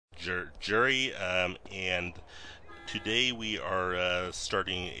Jerry, and today we are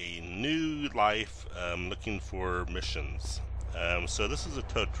starting a new life, looking for missions. So this is a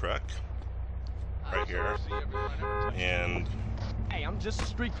tow truck right here, and Hey, I'm just a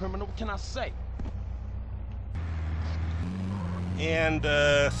street criminal. What can I say? and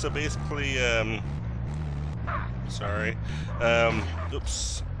so basically, sorry,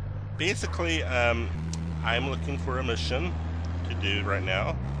 oops. Basically, I'm looking for a mission to do right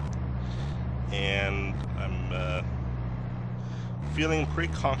now, and I'm feeling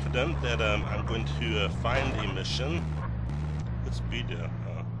pretty confident that I'm going to find a mission. What's B do?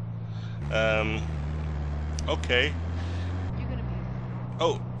 Okay.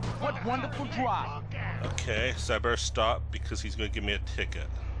 Oh. What wonderful drive. Okay, so I better stop because he's going to give me a ticket.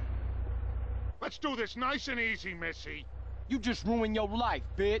 Let's do this nice and easy, Missy. You just ruined your life,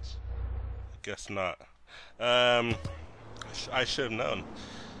 bitch. Guess not. I should have known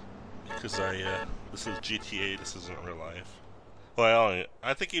because this is GTA. This isn't real life. Well,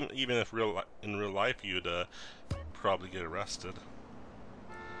 I think even if in real life you'd probably get arrested.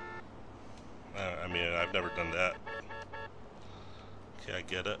 I mean, I've never done that. Okay, I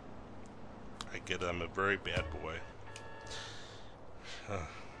get it. I get it. I'm a very bad boy.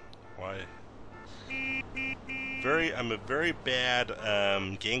 Why? I'm a very bad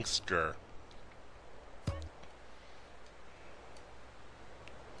gangster.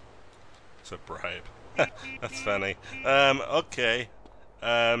 It's a bribe. That's funny. Okay.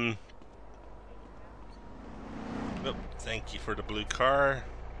 Oh, thank you for the blue car.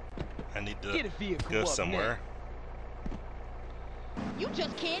 I need to go somewhere. You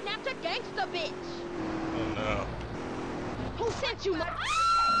just kidnapped a gangster bitch. Oh no. Who sent you?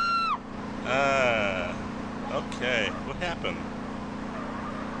 Okay. What happened?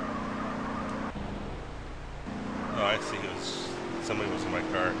 Oh, I see. Somebody was in my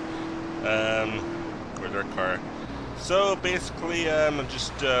car. Or their car. So basically, I'm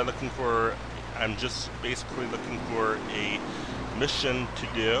just basically looking for a mission to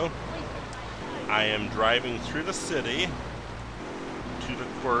do. I am driving through the city to look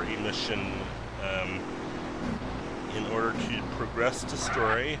for a mission in order to progress the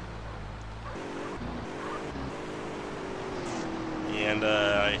story. And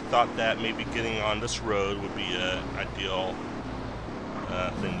I thought that maybe getting on this road would be an ideal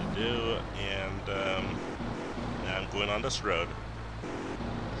thing to do, and now I'm going on this road.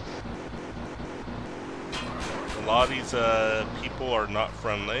 A lot of these people are not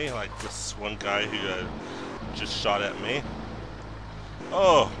friendly, like this one guy who just shot at me.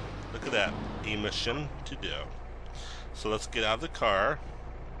 Oh, look at that, a mission to do. So let's get out of the car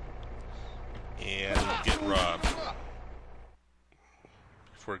and get robbed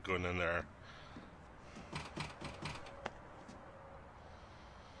before going in there.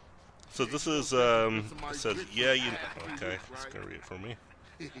 So this is, it says, yeah, you, okay, it's gonna read it for me.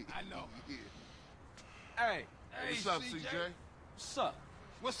 I know. Hey, What's up, CJ? What's up?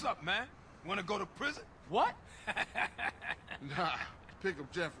 What's up, man? Wanna go to prison? What? Nah, pick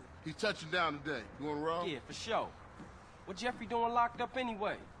up Jeffrey. He's touching down today. You wanna roll? Yeah, for sure. What Jeffrey doing locked up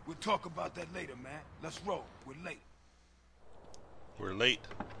anyway? We'll talk about that later, man. Let's roll. We're late. We're late.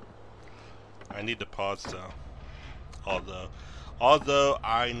 I need to pause though. Although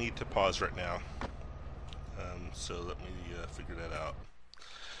I need to pause right now. So let me figure that out.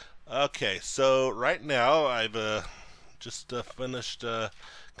 Okay, so right now I've just finished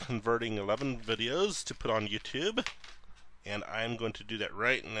converting 11 videos to put on YouTube, and I'm going to do that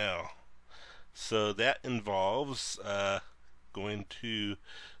right now. So that involves going to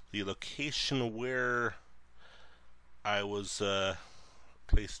the location where I was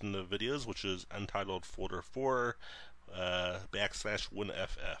placed in the videos, which is Untitled Folder 4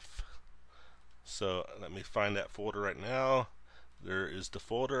 /WinFF. So let me find that folder right now. There is the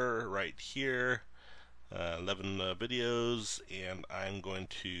folder right here, 11 videos, and I'm going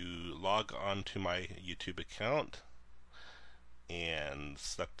to log on to my YouTube account and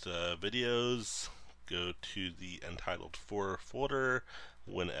select videos, go to the Untitled 4 folder,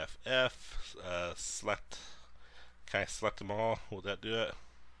 WinFF, select, can I select them all? Will that do it?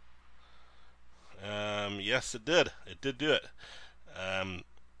 Yes, it did. It did do it.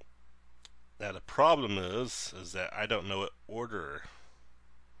 Now the problem is that I don't know what order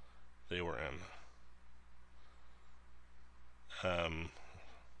they were in.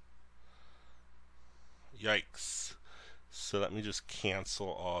 Yikes. So let me just cancel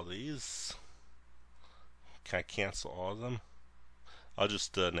all these. Can I cancel all of them? I'll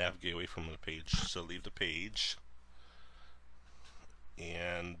just navigate away from the page. So leave the page.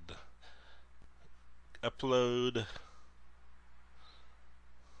 And upload.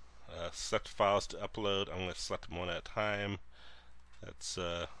 select files to upload. I'm going to select them one at a time. That's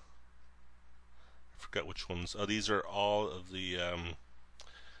I forgot which ones. Oh, these are all of the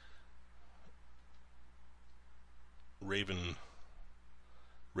Raven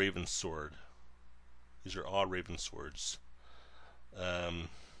Sword. These are all Raven Swords.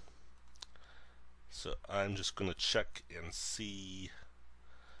 So I'm just going to check and see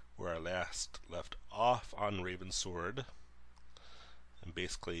where I last left off on Raven Sword. And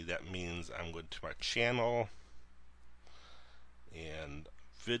basically that means I'm going to my channel and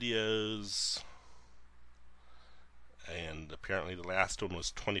videos. And apparently the last one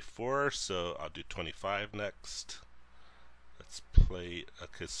was 24, so I'll do 25 next. Let's play,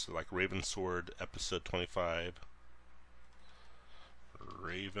 okay, so like Raven Sword episode 25.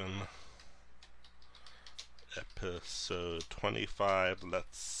 Raven episode 25,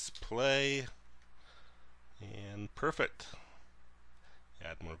 let's play. And perfect.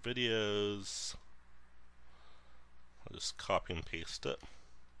 Add more videos. I'll just copy and paste it.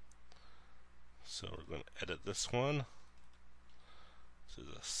 So we're going to edit this one. This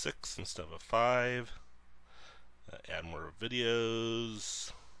is a 6 instead of a 5. Add more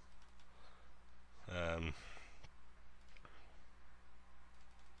videos.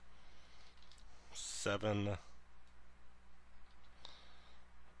 7.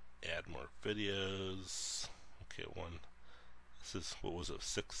 Add more videos. Okay, 1. This is, what was it,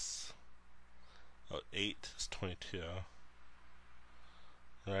 6? Oh, 8 is 22.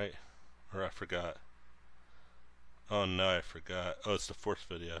 Right? Or I forgot. Oh no, I forgot. Oh, it's the 4th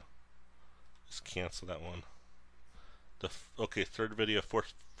video. Just cancel that one. Okay, 3rd video,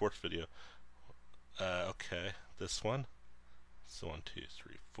 4th video. Okay, this one. So 1, 2,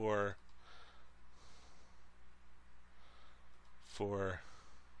 3, 4. 4.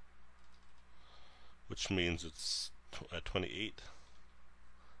 Which means it's 28.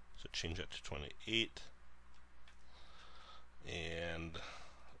 So change that to 28. And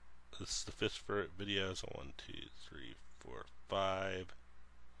this is the 5th video. So 1, 2, 3, 4, 5.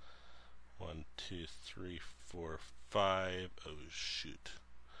 1, 2, 3, 4, 5. Oh shoot.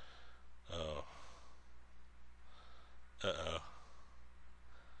 Oh. Uh-oh.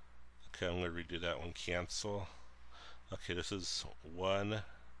 Okay, I'm going to redo that one. Cancel. Okay, this is 1,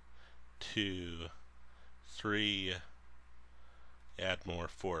 2, 3. Add more.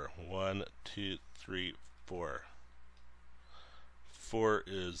 4. 1, 2, 3, 4. 4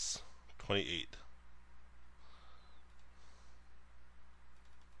 is 28.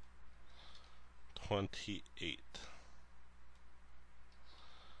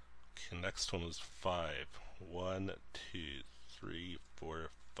 Okay, next one is 5. 1, 2, 3, 4,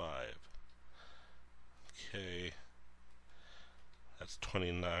 5. Okay, that's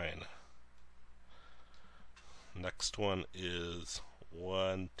 29. Next one is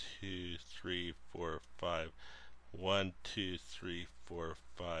 1, 2, 3, 4, 5. 1, 2, 3, 4,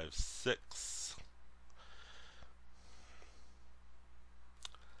 5, 6.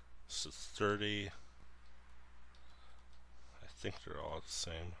 This is 30. I think they're all the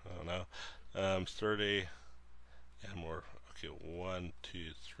same. I don't know. 30 and more. Okay, 1,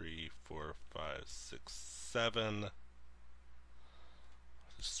 2, 3, 4, 5, 6, 7.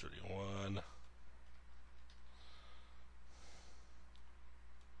 This is 31.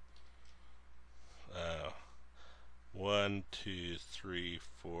 1, 2, 3,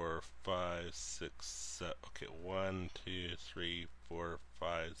 4, 5, 6, 7. Okay, 1, 2, 3, 4,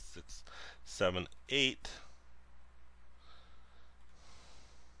 5, 6, 7, 8.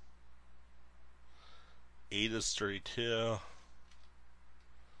 8 is 32.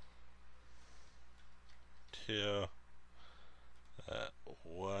 2.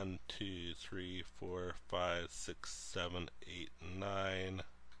 1, 2, 3, 4, 5, 6, 7, 8, 9.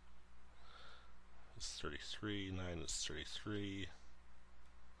 It's 33. 9 is 33.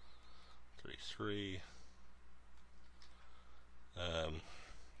 33.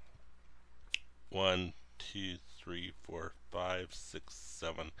 1, 2, 3, 4, 5, 6,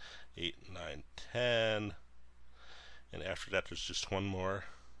 7, 8, 9, 10. And after that there's just one more.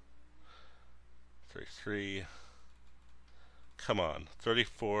 33. Come on.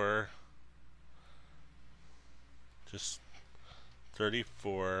 34. Just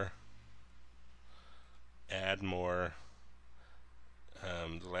 34. Add more.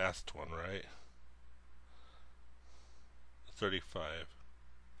 The last one, right? 35.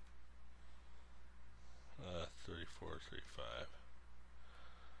 34, 35.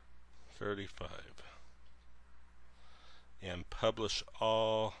 35. And publish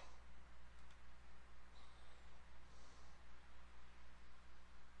all.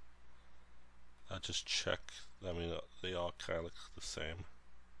 I'll just check. I mean, they all kind of look the same.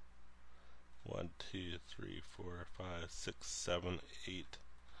 1, 2, 3, 4, 5, 6, 7, 8,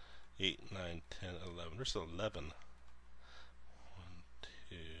 8, 9, 10, 11. There's 11. 1,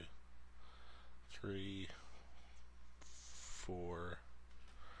 2, 3, 4,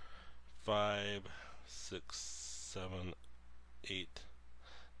 5, 6, 7, 8,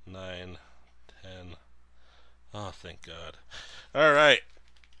 9, 10. Oh, thank God. All right.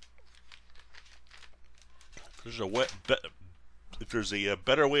 If there's a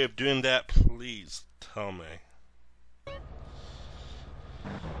better way of doing that, please tell me.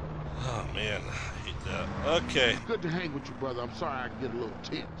 Oh man, I hate that. Okay. Good to hang with you, brother. I'm sorry I get a little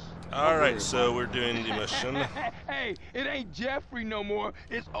tense. All right, so we're doing the mission. Hey, it ain't Jeffrey no more.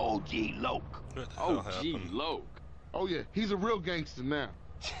 It's OG Loke. What the hell OG happened? Loke. Oh yeah, he's a real gangster now.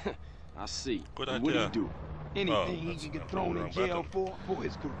 I see. Good And what'd idea. he do? Oh, Anything he that's- can get I'm thrown the in wrong jail button. for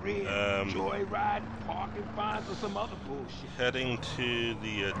his career, joyride, parking fines, or some other bullshit. Heading to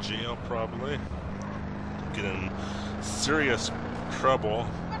the jail, probably. Get in serious trouble.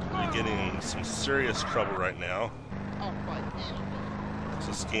 We're getting in some serious trouble right now.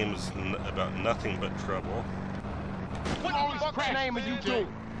 This game is about nothing but trouble. What the fuck's name are you doing?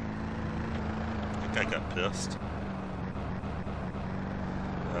 I think I got pissed.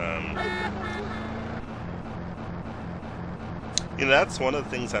 You know, that's one of the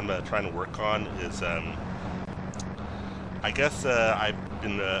things I'm trying to work on is, I guess I've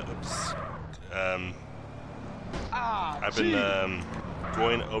been,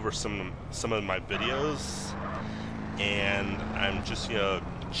 going over some of my videos, and I'm just, you know,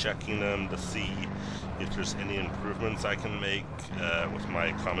 checking them to see if there's any improvements I can make with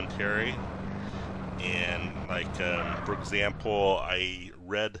my commentary. And like, for example, I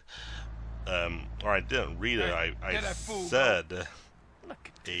read, or I didn't read it, I said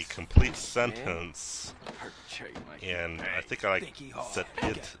a complete sentence, and I think I like said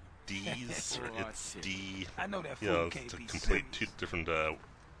it D's, or it's D, you know, to complete two different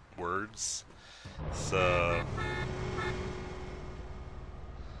words. So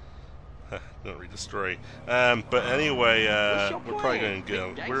don't read the story. But anyway, we're probably going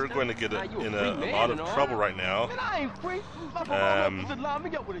to get in a lot of trouble right now.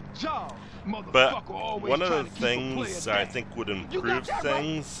 But one of the things I think would improve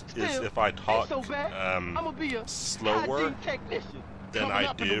things is if I talk slower than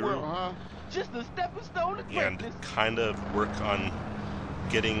I do, and kind of work on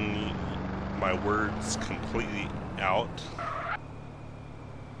getting my words completely out,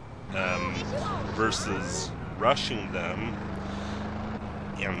 versus rushing them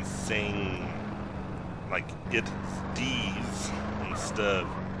and saying like it's D's instead of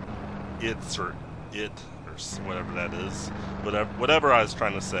it's or it or whatever that is, whatever I was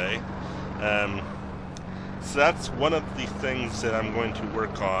trying to say. So that's one of the things that I'm going to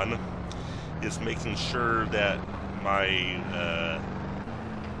work on, is making sure that my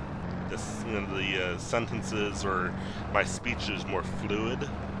the sentences or my speech is more fluid,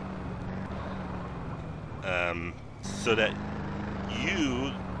 so that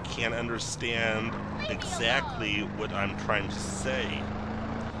you can understand exactly what I'm trying to say.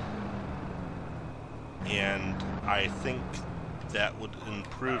 And I think that would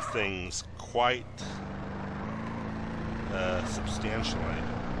improve things quite substantially.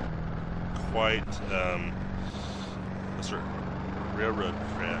 Quite, sort of railroad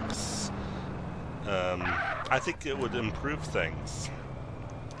tracks. I think it would improve things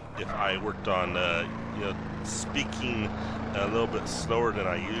if I worked on, you know, speaking a little bit slower than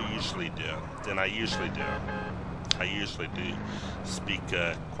I usually do. I usually do speak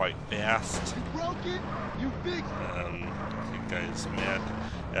quite fast. You broke it? You fixed it? I think guy's mad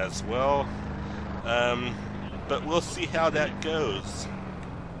as well. But we'll see how that goes.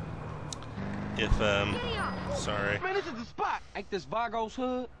 If, sorry. Man, this is the spot. Ain't this Vago's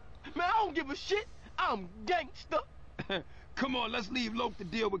hood? Man, I don't give a shit. I'm gangster. Come on, let's leave Loke to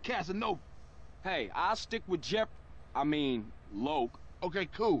deal with Casanova. Hey, I'll stick with Loke. Okay,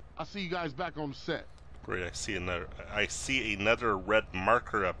 cool. I'll see you guys back on the set. Great, I see another red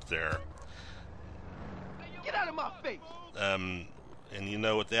marker up there. Get out of my face. And you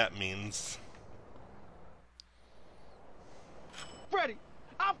know what that means. Freddy,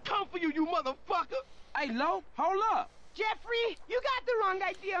 I've come for you, you motherfucker. Hey, Loke, hold up. Jeffrey, you got the wrong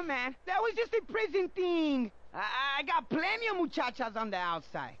idea, man. That was just a prison thing. I got plenty of muchachas on the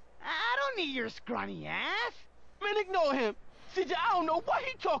outside. I don't need your scrawny ass. Man, ignore him. CJ, I don't know what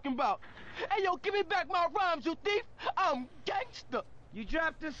he talking about. Hey, yo, give me back my rhymes, you thief. I'm gangster. You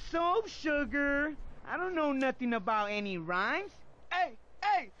dropped the soap, sugar. I don't know nothing about any rhymes. Hey,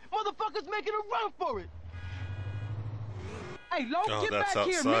 motherfuckers making a run for it. Hey, Loke, Oh, get that's back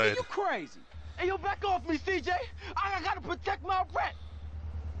here, outside. nigga, you crazy. Hey, yo, back off me, CJ. I gotta protect my rat.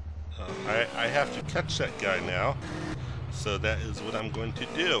 I have to catch that guy now. So that is what I'm going to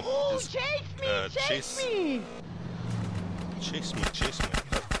do. Ooh, is, chase me! Chase me! Chase me, chase me.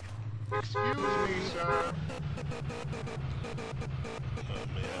 Excuse me, sir. Oh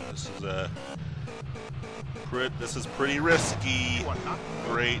man, this is pretty risky. You are not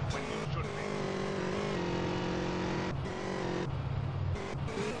Great. when you should be.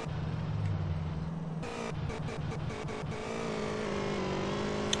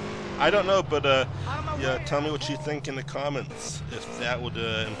 I don't know, but yeah, tell me what you think in the comments. If that would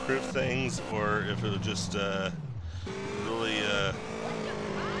improve things, or if it would just really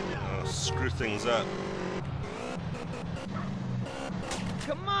screw things up.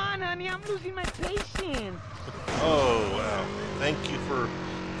 Come on, honey, I'm losing my patience. Oh wow! Thank you for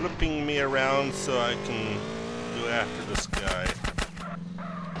flipping me around so I can go after this guy.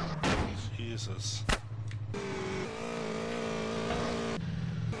 Jesus.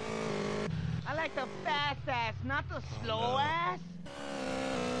 I like the fast ass, not the slow no. ass.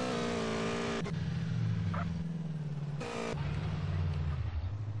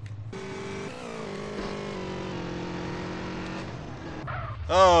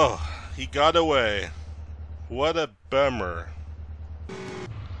 Oh, he got away. What a bummer.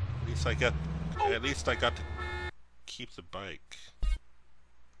 At least I got to keep the bike.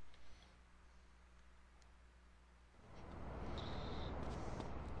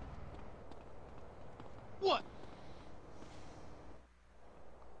 What?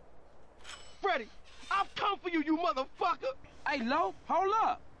 Freddy, I've come for you, you motherfucker. Hey, Lo, hold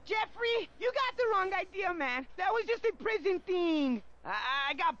up. Jeffrey, you got the wrong idea, man. That was just a prison thing.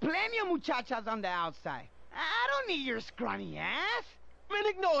 I got plenty of muchachas on the outside. I don't need your scrawny ass. Man,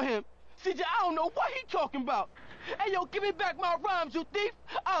 ignore him. CJ, I don't know what he talking about. Hey, yo, give me back my rhymes, you thief.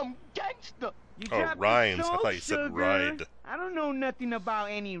 I'm gangster. You Oh, dropped the rhymes. I soap, thought you said sugar. ride. I don't know nothing about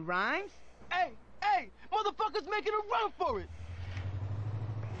any rhymes. Hey, motherfuckers making a run for it.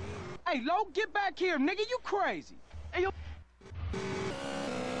 Hey, Lo, get back here, nigga. You crazy. Hey, yo.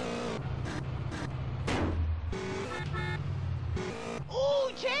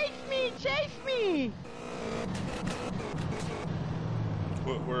 Ooh, chase me! Chase me!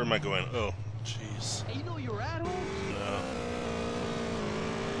 Where am I going? Oh, jeez. Hey, you know you're at home? No.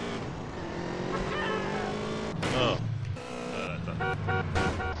 Oh.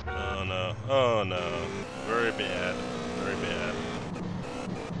 Oh no. Oh no. Very bad. Very bad.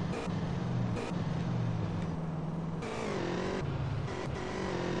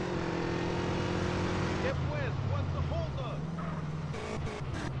 Get west. What's the holdup?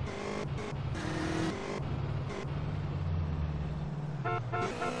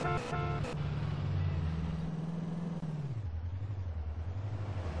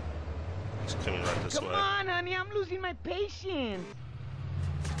 It's coming right this Come way. on, honey, I'm losing my patience.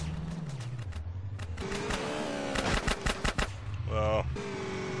 Well.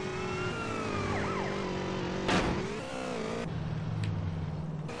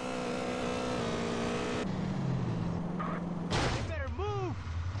 You better move.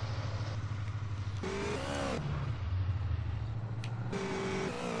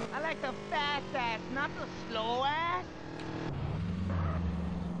 I like the fast ass, not the slow ass.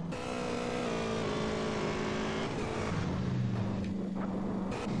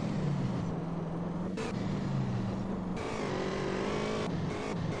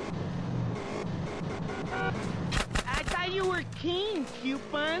 I thought you were king,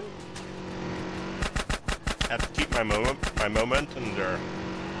 coupon. Have to keep my momentum there.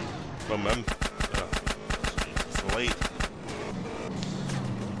 It's late.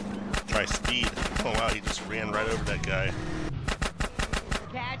 Try speed. Oh wow, he just ran right over that guy.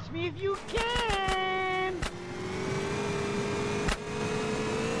 Catch me if you can.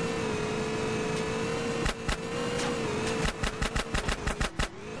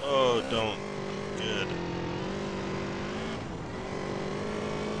 Oh, don't. Good.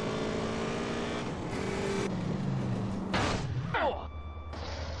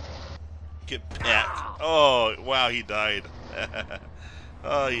 Get back. Oh, wow, he died.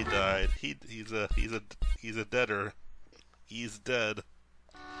 Oh, he died. He's a deader. He's dead.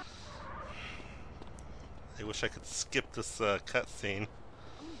 I wish I could skip this cutscene.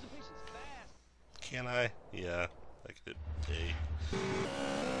 Can I? Yeah, I could. Hey.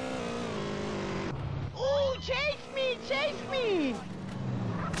 Ooh, chase me! Chase me!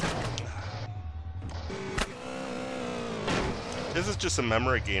 This is just a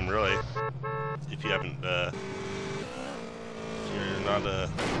memory game, really. If you haven't, if you're not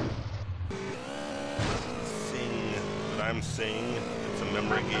seeing what I'm seeing, it's a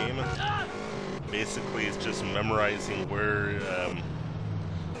memory game. basically is just memorizing where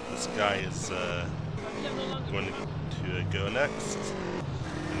this guy is going to go next,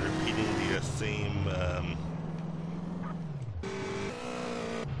 and repeating the same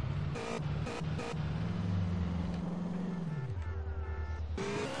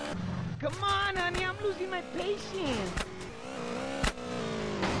Come on, honey, I'm losing my patience.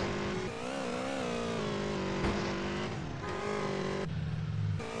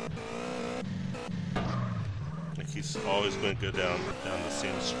 like he's always going to go down the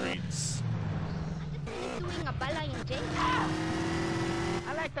same streets. Doing a bala in jail.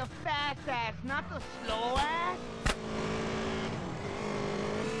 I like the fast ass, not the slow ass.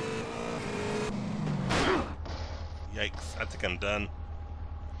 Yikes, I think I'm done.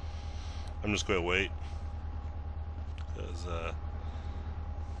 I'm just going to wait. Because,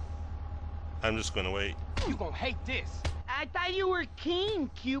 I'm just going to wait. You gonna hate this. I thought you were king,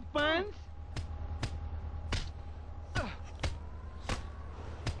 cute buns.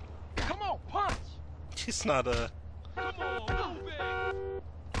 Come on, punch. He's not a... Come on, move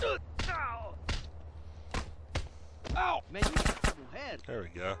it. Ow. Man, you got a double head. There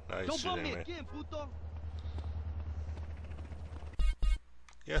we go. Now he's shooting me. again, puto.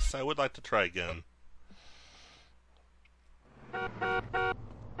 Yes, I would like to try again.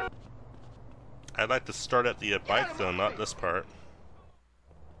 I'd like to start at the bike though, not this part.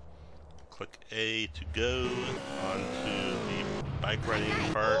 Click A to go onto the bike riding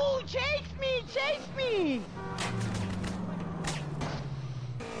part. Ooh, chase me, chase me.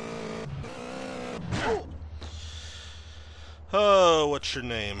 Oh, what's your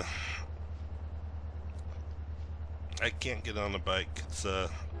name? I can't get on the bike. It's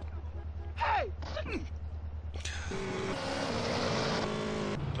Hey.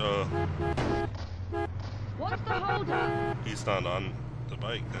 oh, What's the holdup? he's not on the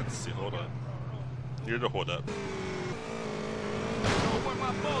bike. That's the hold up. You're the hold up. What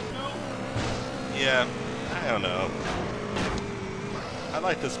my boss do? Yeah, I don't know. I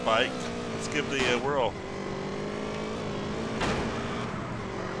like this bike. Let's give the whirl.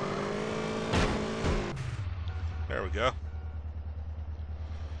 There we go.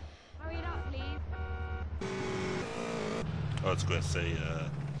 Hurry it up, please. Oh, it's going to say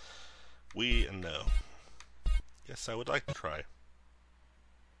we and no. Yes, I would like to try.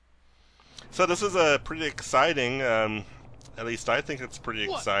 So this is pretty exciting. At least I think it's pretty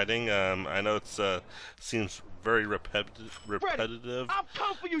exciting. I know it's seems very repetitive. I'll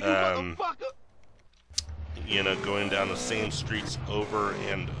come for you, you Um, motherfucker. You know, going down the same streets over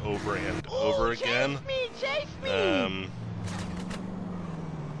and over and over again. Chase me, chase me.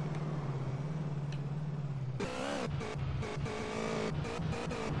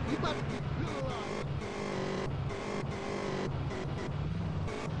 You about to get real out.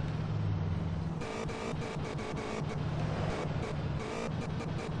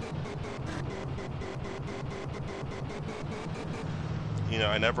 You know,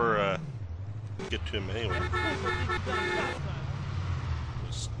 I never get to him anyway.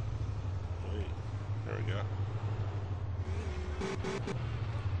 Just wait. There we go.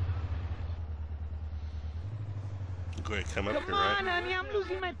 Go ahead, come up Come here, on, right? honey, I'm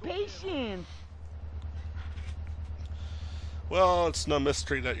losing my patience. Well, it's no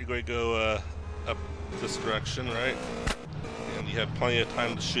mystery that you're going to go up this direction, right? And you had plenty of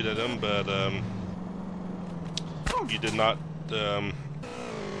time to shoot at him, but you did not.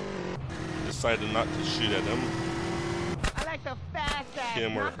 Decided not to shoot at him. I like the fast ass,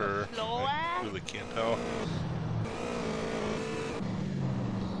 Him or not her. the slow I ass. really can't tell.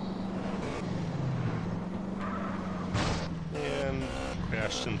 And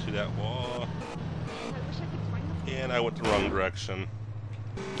crashed into that wall. Man, I wish I could find them. And I went the wrong direction.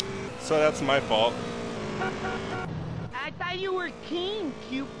 So that's my fault. I thought you were king,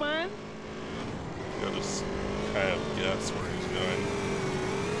 cute buns. I'll just kind of guess where he's going.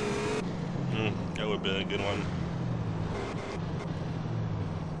 That would have been a good one.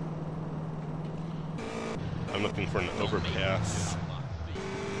 I'm looking for an overpass.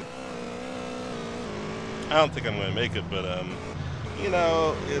 I don't think I'm going to make it, but, you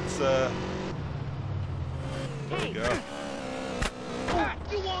know, it's, there we go.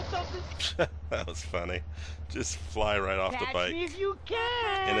 You want something? That was funny. Just fly right off the Catch bike. me if you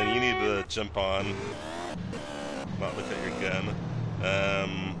can. And then you need to jump on, not look at your gun.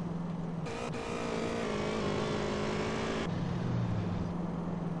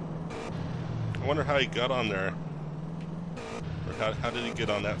 I wonder how he got on there. Or how did he get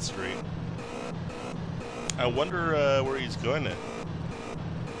on that street? I wonder where he's going at.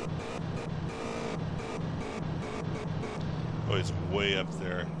 Oh, he's way up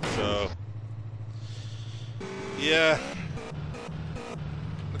there. So, Yeah.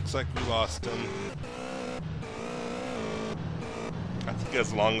 Looks like we lost him. I think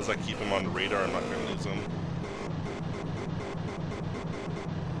as long as I keep him on the radar, I'm not going to lose him.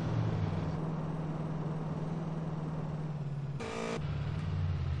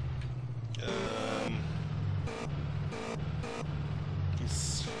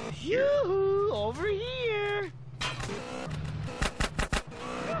 He's here. Yoo-hoo, over here.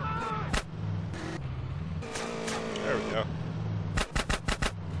 There we go.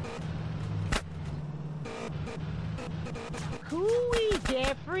 Cooey,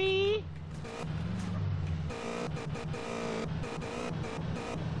 Jeffrey.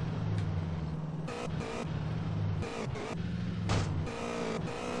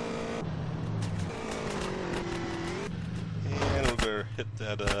 And we're gonna hit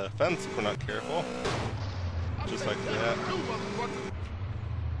that fence if we're not careful. Just like that.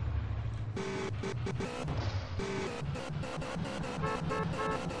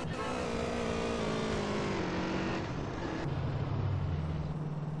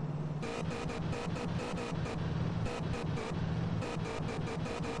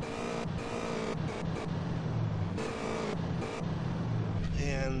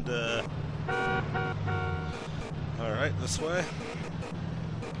 And all right, this way.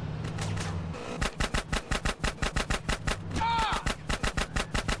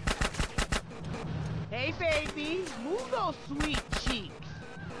 Hey, baby, move those sweet cheeks.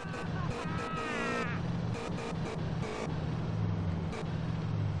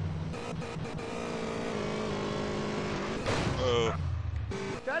 Oh,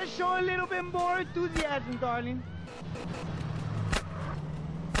 Try to show a little bit more enthusiasm, darling.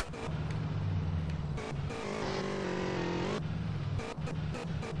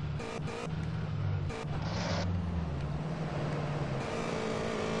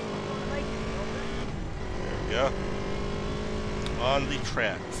 yeah. On the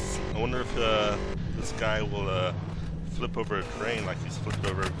tracks. I wonder if this guy will flip over a train like he's flipped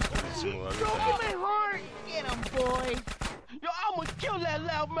over every single other Broken thing. my heart. Get him, boy. Yo, I'm gonna kill that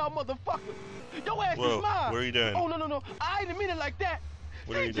loudmouth motherfucker. Your ass Whoa, is mine. what are you doing? Oh, no. I didn't mean it like that.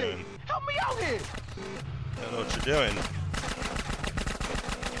 What are you CJ, doing? help me out here. I don't know what you're doing.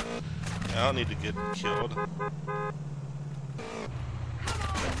 I don't need to get killed.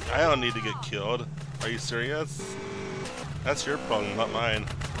 I don't need to get killed. Are you serious? That's your problem, not mine.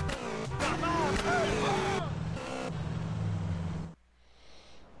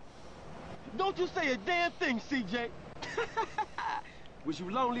 Don't you say a damn thing, CJ. Was you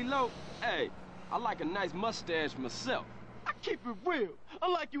lonely, Lo? Hey, I like a nice mustache myself. I keep it real,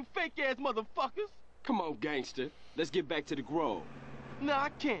 unlike you fake-ass motherfuckers. Come on, gangster. Let's get back to the Grove. Nah, I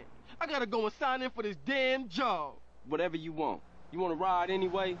can't. I gotta go and sign in for this damn job. Whatever you want. You wanna ride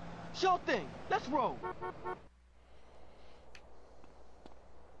anyway? Sure thing. Let's roll.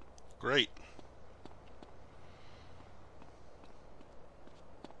 Great.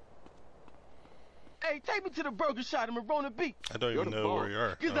 Hey, take me to the burger shop in Marona Beach. I don't You're even the know bomb. where you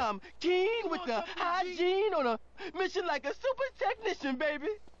are. Cause Oh. I'm keen with the hygiene on a mission like a super technician, baby.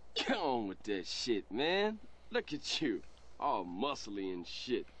 Get on with that shit, man. Look at you, all muscly and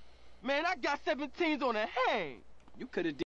shit. Man, I got 17s on a hang. You could've